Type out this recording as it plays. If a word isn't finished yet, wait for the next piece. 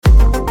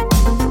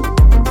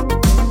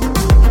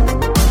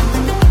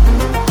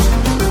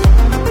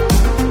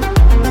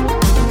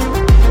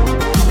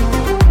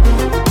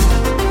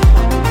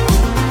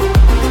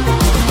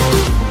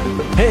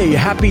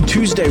Happy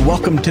Tuesday.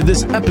 Welcome to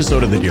this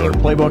episode of The Dealer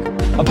Playbook,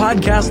 a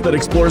podcast that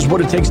explores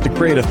what it takes to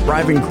create a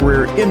thriving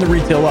career in the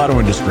retail auto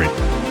industry.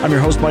 I'm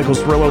your host, Michael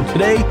Cirillo.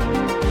 Today,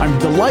 I'm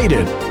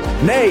delighted.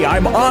 Nay,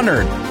 I'm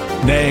honored.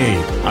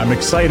 Nay, I'm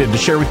excited to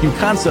share with you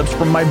concepts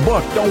from my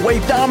book, Don't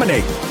Wait,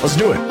 Dominate. Let's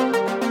do it.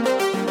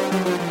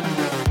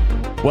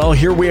 Well,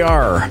 here we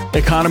are.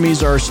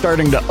 Economies are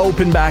starting to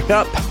open back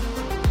up.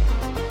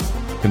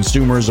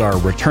 Consumers are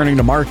returning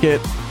to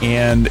market.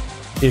 And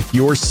if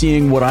you're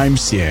seeing what I'm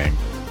seeing,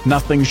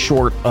 nothing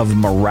short of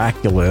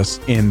miraculous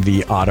in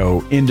the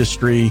auto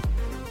industry.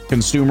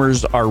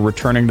 Consumers are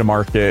returning to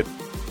market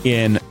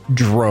in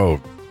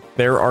droves.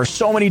 There are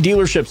so many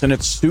dealerships, and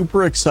it's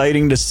super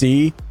exciting to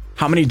see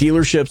how many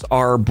dealerships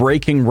are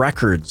breaking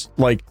records.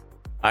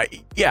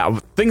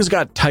 Things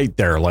got tight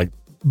there, like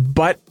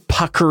butt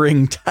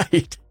puckering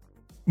tight.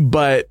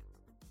 But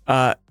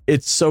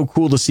it's so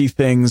cool to see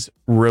things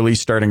really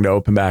starting to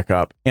open back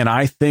up. And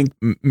I think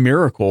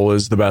miracle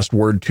is the best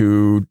word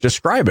to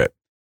describe it.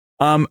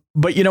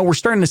 But, we're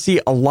starting to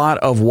see a lot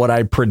of what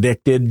I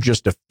predicted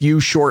just a few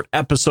short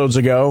episodes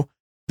ago.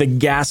 The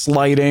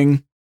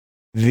gaslighting,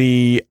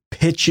 the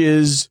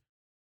pitches,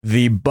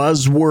 the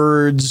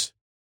buzzwords.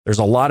 There's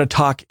a lot of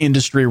talk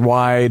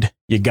industry-wide.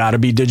 You got to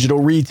be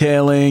digital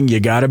retailing. You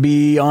got to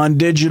be on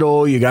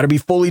digital. You got to be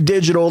fully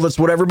digital. That's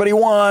what everybody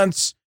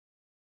wants.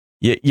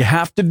 You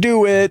have to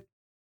do it.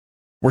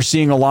 We're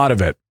seeing a lot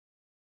of it.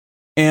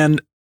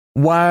 And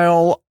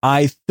while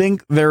I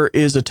think there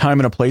is a time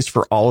and a place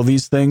for all of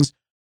these things,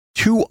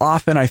 too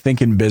often I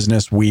think in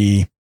business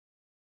we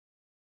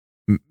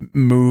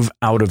move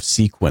out of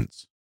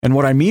sequence. And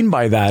what I mean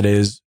by that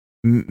is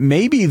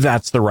maybe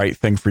that's the right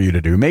thing for you to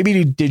do.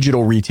 Maybe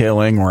digital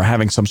retailing or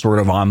having some sort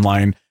of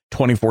online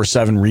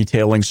 24/7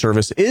 retailing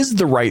service is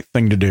the right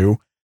thing to do,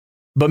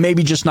 but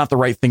maybe just not the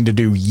right thing to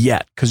do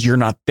yet because you're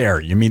not there.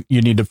 You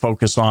need to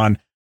focus on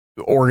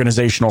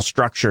organizational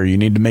structure. You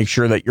need to make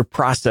sure that your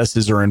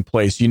processes are in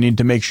place. You need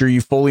to make sure you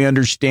fully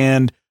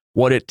understand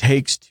what it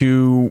takes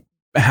to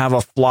have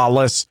a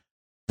flawless,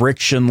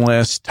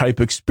 frictionless type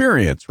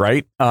experience,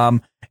 right?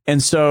 And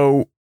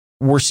so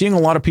we're seeing a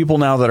lot of people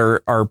now that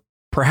are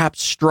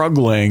perhaps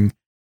struggling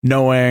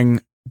knowing,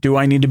 do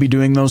I need to be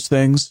doing those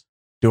things?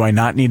 Do I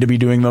not need to be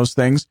doing those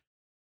things?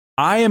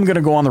 I am going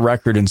to go on the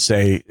record and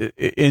say,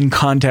 in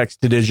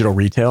context to digital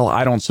retail,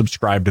 I don't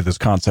subscribe to this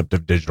concept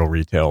of digital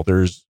retail.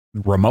 There's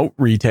remote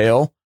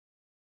retail.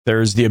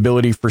 There's the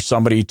ability for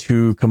somebody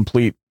to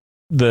complete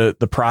the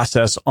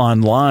process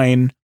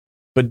online.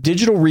 But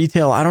digital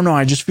retail, I don't know.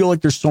 I just feel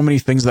like there's so many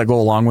things that go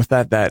along with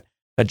that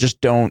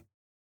just don't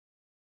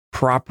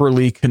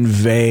properly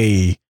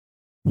convey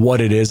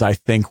what it is I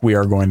think we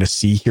are going to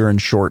see here in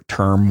short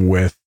term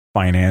with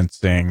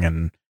financing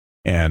and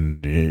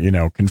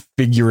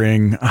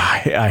configuring.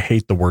 I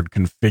hate the word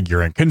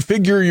configuring.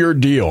 Configure your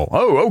deal.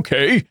 Oh,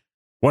 okay.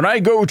 When I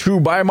go to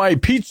buy my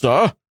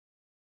pizza,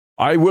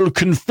 I will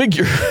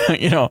configure,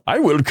 I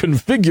will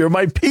configure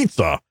my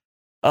pizza.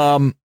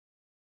 And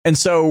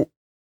so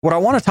what I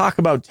want to talk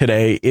about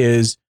today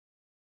is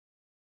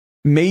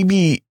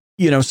maybe,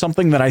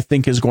 something that I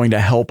think is going to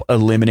help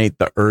eliminate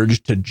the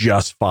urge to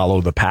just follow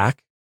the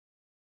pack.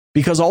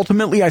 Because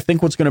ultimately, I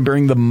think what's going to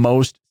bring the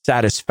most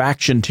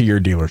satisfaction to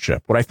your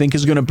dealership, what I think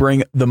is going to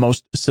bring the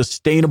most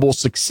sustainable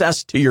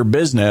success to your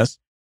business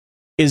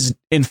is,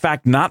 in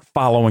fact, not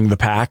following the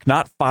pack,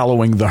 not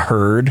following the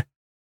herd,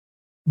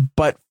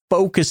 but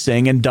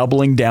focusing and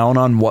doubling down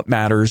on what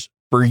matters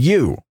for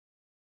you.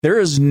 There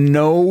is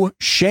no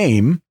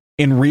shame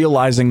in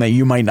realizing that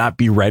you might not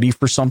be ready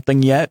for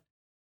something yet,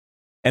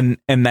 and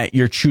that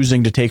you're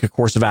choosing to take a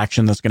course of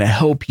action that's going to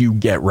help you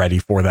get ready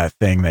for that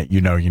thing that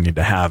you need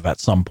to have at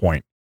some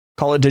point.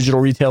 Call it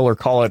digital retail or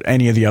call it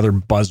any of the other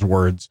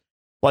buzzwords.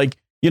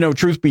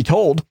 Truth be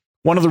told,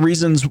 one of the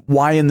reasons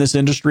why in this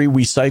industry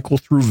we cycle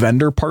through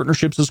vendor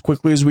partnerships as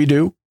quickly as we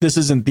do, this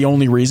isn't the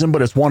only reason,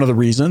 but it's one of the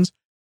reasons,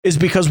 is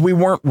because we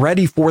weren't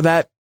ready for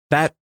that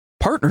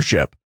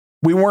partnership.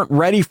 We weren't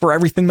ready for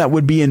everything that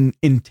would be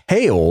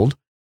entailed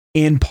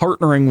in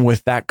partnering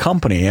with that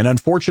company. And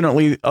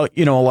unfortunately, a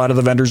lot of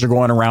the vendors are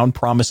going around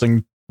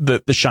promising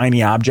the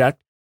shiny object,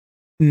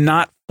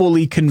 not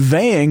fully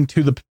conveying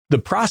to the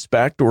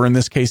prospect, or in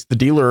this case, the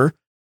dealer,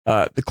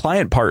 the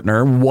client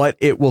partner, what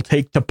it will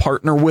take to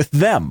partner with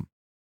them.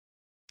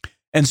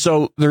 And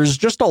so there's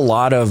just a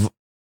lot of,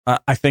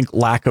 I think,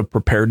 lack of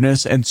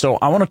preparedness. And so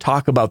I want to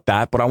talk about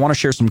that, but I want to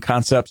share some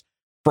concepts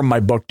from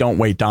my book, Don't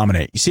Wait,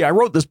 Dominate. You see, I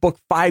wrote this book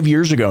 5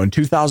 years ago. In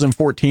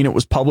 2014, it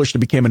was published. It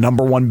became a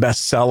 #1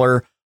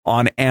 bestseller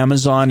on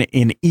Amazon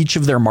in each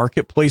of their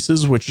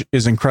marketplaces, which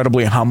is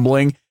incredibly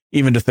humbling,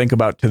 even to think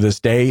about to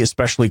this day,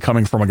 especially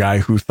coming from a guy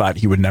who thought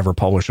he would never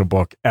publish a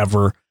book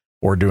ever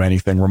or do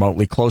anything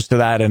remotely close to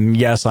that. And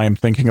yes, I am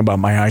thinking about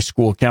my high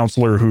school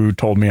counselor who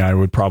told me I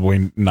would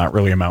probably not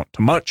really amount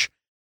to much.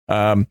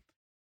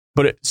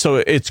 So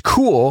it's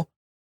cool.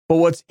 But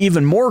what's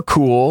even more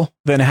cool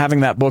than having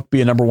that book be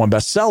a #1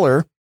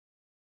 bestseller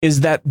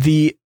is that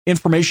the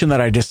information that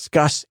I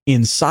discuss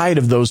inside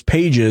of those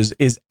pages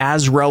is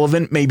as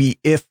relevant, maybe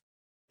if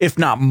if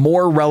not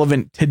more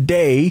relevant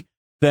today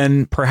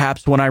than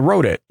perhaps when I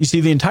wrote it. You see,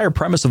 the entire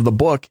premise of the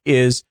book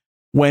is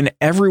when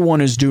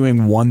everyone is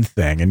doing one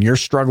thing and you're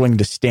struggling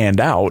to stand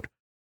out,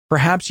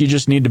 perhaps you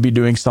just need to be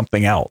doing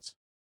something else.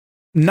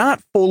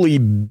 Not fully,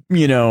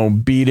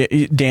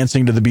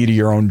 dancing to the beat of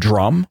your own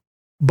drum,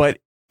 but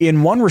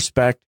in one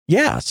respect,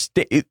 yeah,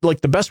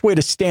 like the best way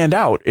to stand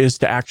out is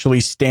to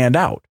actually stand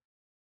out.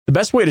 The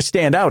best way to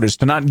stand out is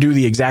to not do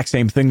the exact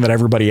same thing that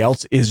everybody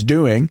else is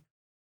doing.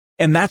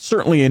 And that's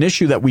certainly an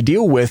issue that we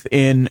deal with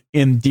in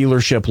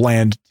dealership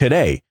land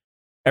today.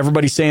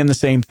 Everybody's saying the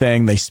same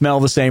thing. They smell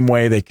the same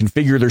way. They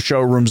configure their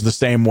showrooms the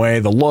same way.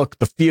 The look,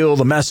 the feel,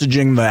 the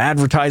messaging, the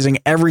advertising,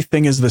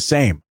 everything is the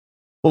same.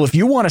 Well, if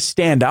you want to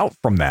stand out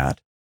from that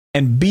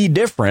and be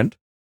different,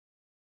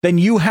 then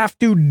you have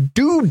to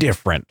do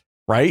different,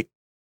 right?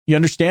 You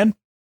understand?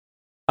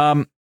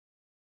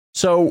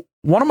 So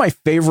one of my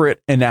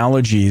favorite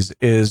analogies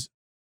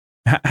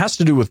has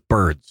to do with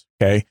birds.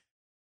 Okay.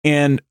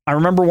 And I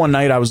remember one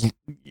night I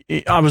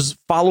was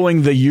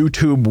following the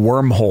YouTube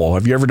wormhole.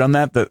 Have you ever done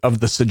that? Of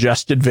the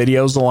suggested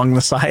videos along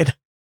the side?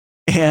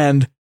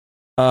 And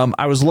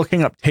I was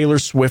looking up Taylor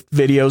Swift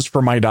videos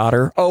for my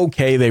daughter.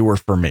 Okay, they were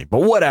for me,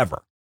 but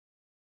whatever.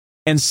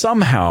 And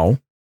somehow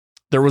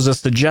there was a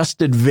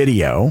suggested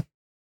video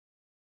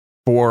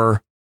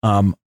for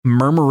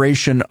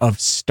murmuration of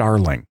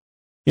starling.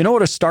 You know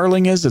what a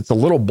starling is? It's a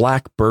little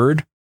black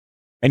bird.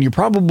 And you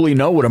probably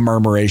know what a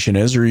murmuration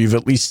is, or you've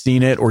at least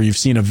seen it, or you've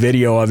seen a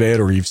video of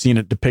it, or you've seen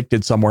it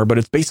depicted somewhere. But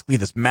it's basically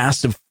this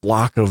massive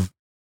flock of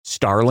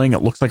starling.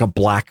 It looks like a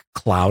black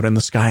cloud in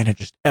the sky, and it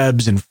just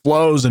ebbs and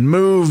flows and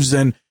moves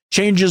and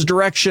changes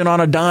direction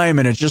on a dime,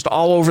 and it's just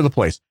all over the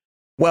place.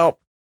 Well,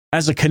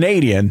 as a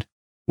Canadian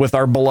with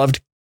our beloved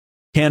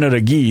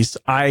Canada geese,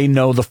 I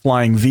know the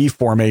flying V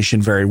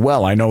formation very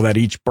well. I know that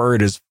each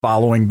bird is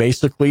following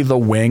basically the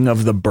wing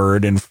of the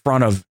bird in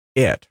front of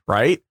it,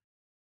 right?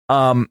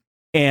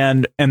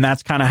 And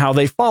that's kind of how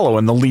they follow.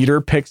 And the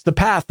leader picks the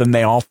path and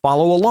they all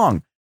follow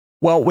along.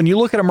 Well, when you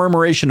look at a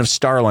murmuration of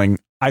starling,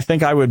 I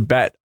think I would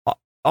bet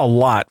a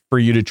lot for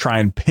you to try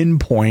and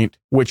pinpoint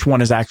which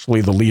one is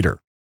actually the leader.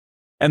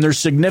 And there's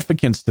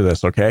significance to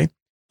this, okay?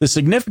 The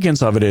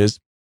significance of it is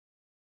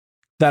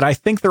that I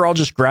think they're all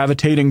just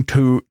gravitating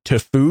to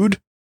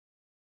food,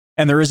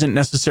 and there isn't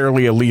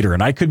necessarily a leader.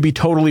 And I could be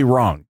totally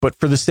wrong, but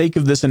for the sake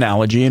of this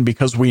analogy, and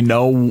because we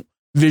know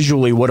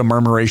visually what a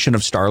murmuration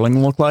of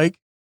starling look like,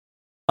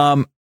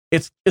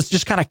 it's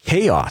just kind of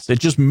chaos. It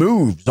just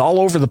moves all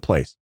over the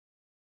place.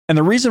 And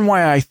the reason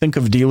why I think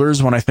of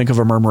dealers when I think of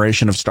a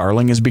murmuration of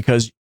starling is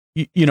because,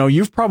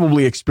 you've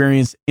probably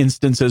experienced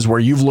instances where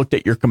you've looked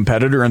at your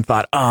competitor and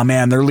thought, oh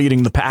man, they're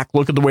leading the pack.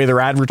 Look at the way they're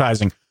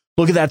advertising.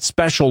 Look at that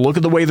special. Look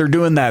at the way they're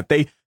doing that.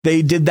 They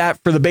did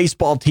that for the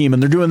baseball team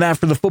and they're doing that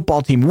for the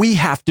football team. We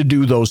have to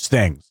do those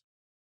things.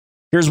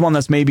 Here's one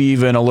that's maybe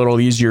even a little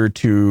easier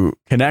to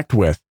connect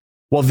with.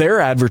 Well,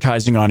 they're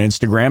advertising on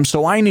Instagram,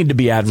 so I need to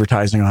be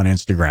advertising on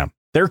Instagram.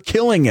 They're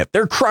killing it.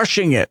 They're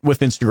crushing it with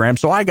Instagram,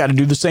 so I got to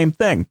do the same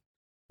thing.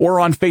 Or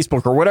on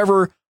Facebook or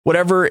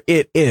whatever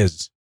it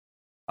is.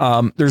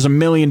 There's a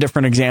million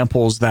different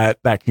examples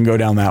that can go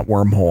down that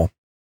wormhole.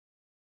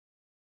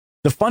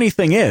 The funny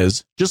thing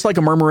is, just like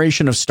a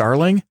murmuration of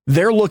starling,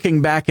 they're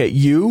looking back at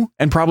you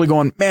and probably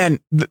going, man,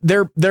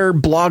 their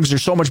blogs are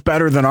so much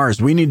better than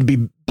ours. We need to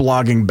be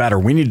blogging better.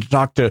 We need to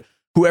talk to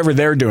whoever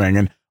they're doing.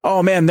 And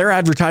oh man, their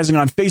advertising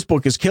on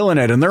Facebook is killing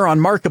it. And they're on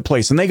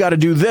Marketplace and they got to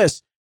do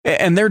this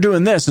and they're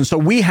doing this. And so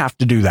we have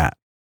to do that.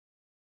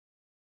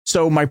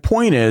 So my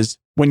point is,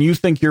 when you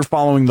think you're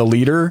following the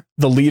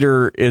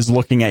leader is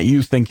looking at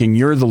you thinking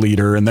you're the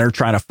leader and they're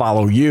trying to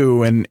follow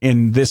you. And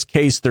in this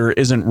case, there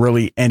isn't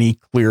really any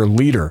clear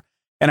leader.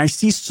 And I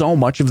see so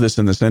much of this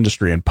in this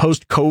industry. And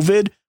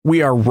post-COVID,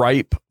 we are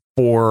ripe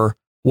for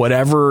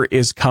whatever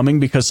is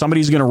coming because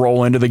somebody's going to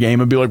roll into the game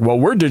and be like, well,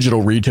 we're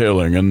digital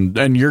retailing.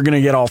 And you're going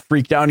to get all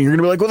freaked out and you're going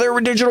to be like, well, they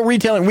were digital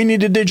retailing. We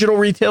need to digital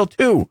retail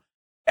too.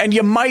 And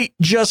you might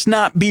just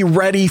not be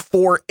ready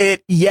for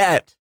it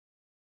yet.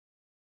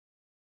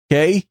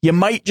 Okay, you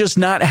might just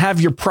not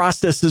have your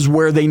processes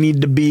where they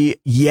need to be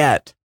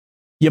yet.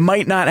 You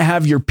might not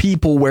have your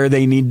people where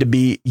they need to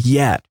be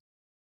yet.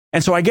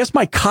 And so I guess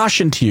my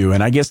caution to you,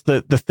 and I guess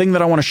the thing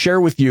that I want to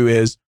share with you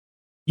is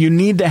you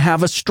need to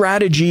have a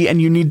strategy and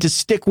you need to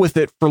stick with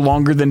it for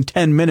longer than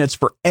 10 minutes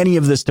for any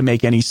of this to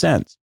make any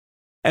sense.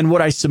 And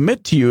what I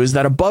submit to you is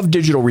that above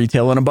digital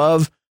retail and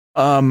above,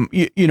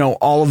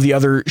 all of the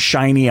other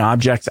shiny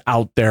objects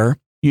out there,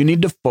 you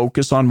need to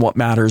focus on what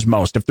matters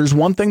most. If there's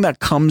one thing that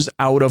comes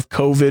out of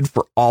COVID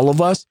for all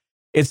of us,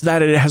 it's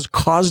that it has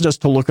caused us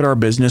to look at our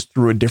business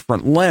through a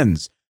different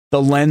lens,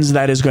 the lens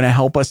that is going to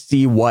help us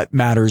see what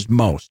matters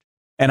most.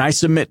 And I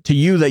submit to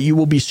you that you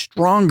will be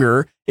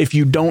stronger if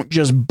you don't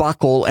just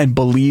buckle and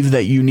believe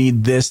that you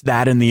need this,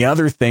 that, and the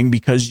other thing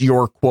because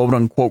your quote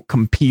unquote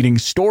competing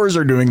stores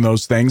are doing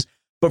those things,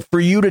 but for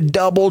you to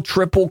double,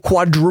 triple,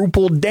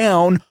 quadruple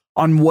down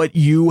on what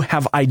you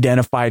have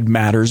identified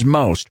matters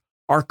most.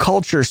 Our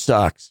culture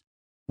sucks.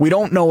 We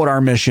don't know what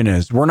our mission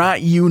is. We're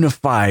not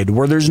unified,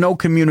 where there's no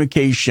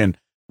communication.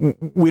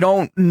 We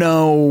don't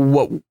know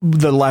what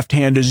the left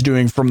hand is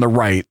doing from the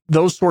right,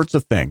 those sorts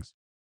of things.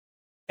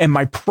 And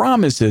my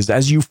promise is,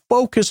 as you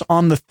focus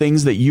on the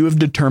things that you have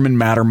determined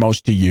matter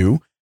most to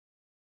you,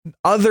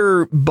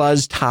 other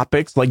buzz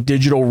topics like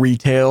digital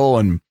retail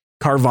and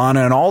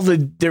Carvana and all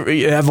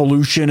the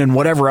evolution and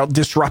whatever else,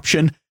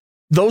 disruption,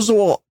 those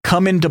will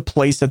come into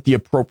place at the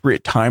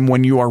appropriate time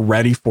when you are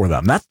ready for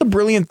them. That's the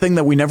brilliant thing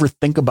that we never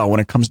think about when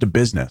it comes to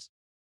business,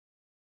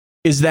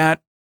 is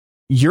that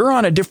you're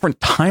on a different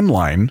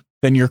timeline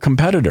than your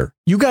competitor.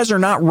 You guys are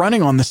not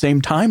running on the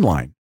same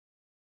timeline.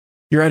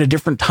 You're at a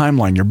different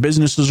timeline. Your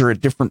businesses are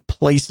at different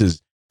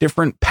places,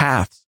 different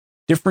paths,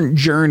 different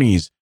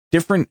journeys,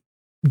 different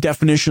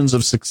definitions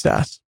of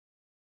success.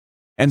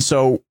 And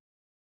so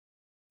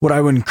what I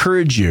would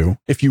encourage you,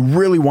 if you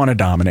really want to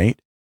dominate,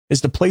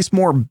 is to place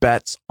more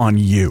bets on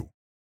you.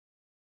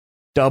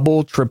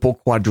 Double, triple,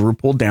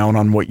 quadruple down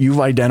on what you've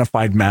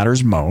identified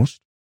matters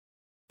most.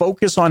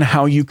 Focus on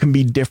how you can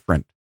be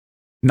different,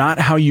 not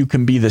how you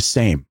can be the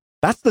same.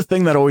 That's the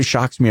thing that always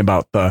shocks me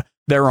about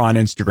they're on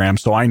Instagram,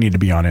 so I need to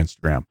be on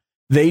Instagram.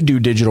 They do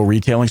digital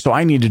retailing, so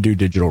I need to do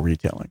digital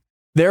retailing.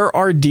 There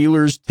are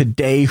dealers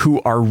today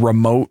who are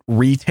remote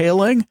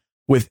retailing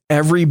with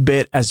every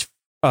bit as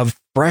of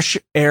fresh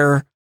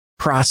air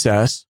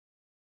process,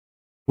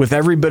 with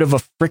every bit of a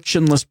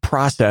frictionless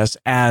process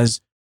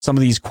as some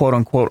of these quote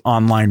unquote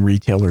online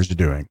retailers are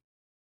doing.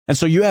 And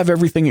so you have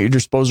everything at your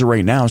disposal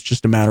right now. It's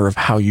just a matter of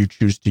how you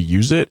choose to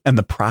use it and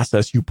the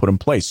process you put in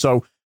place.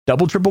 So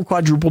double, triple,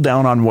 quadruple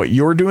down on what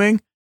you're doing.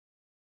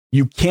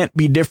 You can't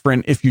be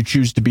different if you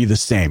choose to be the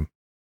same.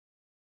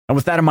 And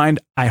with that in mind,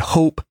 I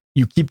hope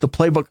you keep the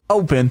playbook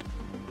open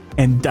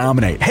and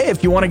dominate. Hey,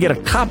 if you want to get a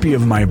copy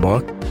of my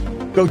book,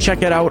 go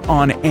check it out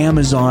on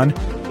Amazon.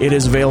 It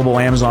is available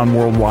Amazon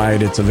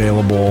worldwide. It's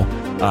available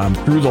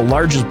through the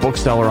largest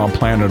bookseller on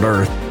planet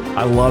Earth.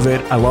 I love it.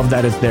 I love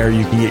that it's there.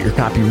 You can get your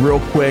copy real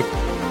quick.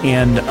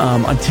 And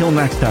until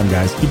next time,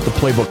 guys, keep the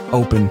playbook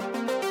open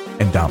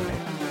and dominate.